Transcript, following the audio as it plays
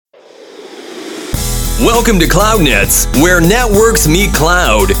Welcome to CloudNets, where networks meet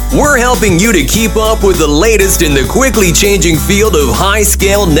cloud. We're helping you to keep up with the latest in the quickly changing field of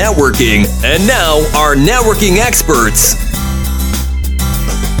high-scale networking. And now, our networking experts.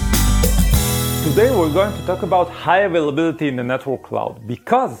 Today we're going to talk about high availability in the network cloud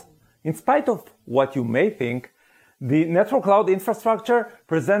because, in spite of what you may think, the network cloud infrastructure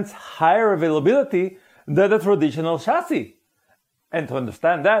presents higher availability than the traditional chassis. And to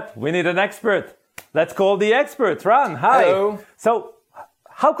understand that, we need an expert. Let's call the expert. Ran, hi. Hello. So,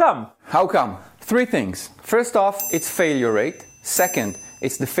 how come? How come? Three things. First off, it's failure rate. Second,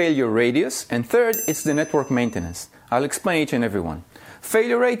 it's the failure radius. And third, it's the network maintenance. I'll explain each and every one.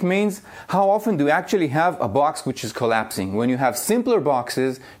 Failure rate means how often do you actually have a box which is collapsing. When you have simpler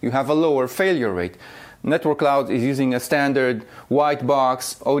boxes, you have a lower failure rate. Network Cloud is using a standard white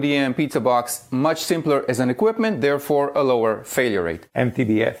box, ODM, pizza box, much simpler as an equipment, therefore a lower failure rate.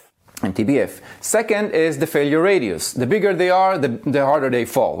 MTBF. Second is the failure radius. The bigger they are, the harder they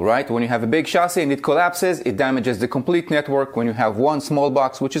fall, right? When you have a big chassis and it collapses, it damages the complete network. When you have one small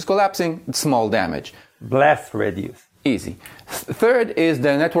box which is collapsing, it's small damage. Blast radius. Easy. Third is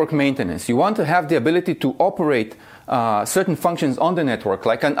the network maintenance. You want to have the ability to operate certain functions on the network,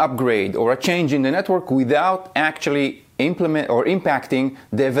 like an upgrade or a change in the network, without actually impacting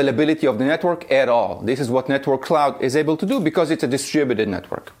the availability of the network at all. This is what Network Cloud is able to do because it's a distributed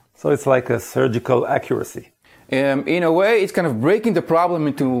network. So it's like a surgical accuracy. In a way, it's kind of breaking the problem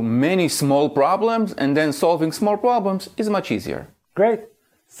into many small problems, and then solving small problems is much easier. Great.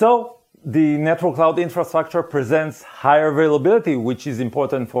 So the network cloud infrastructure presents higher availability, which is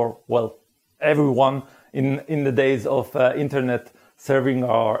important for, well, everyone in the days of internet serving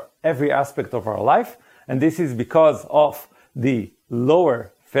every aspect of our life. And this is because of the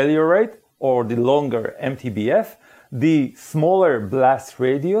lower failure rate or the longer MTBF, the smaller blast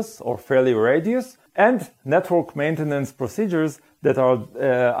radius or failure radius, and network maintenance procedures that are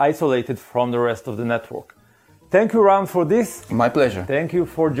isolated from the rest of the network. Thank you, Ram, for this. My pleasure. Thank you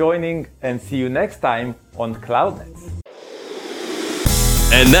for joining, and see you next time on CloudNets.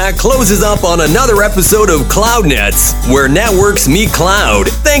 And that closes up on another episode of CloudNets, where networks meet cloud.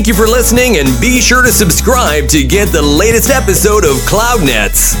 Thank you for listening, and be sure to subscribe to get the latest episode of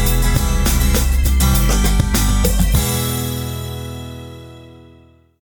CloudNets.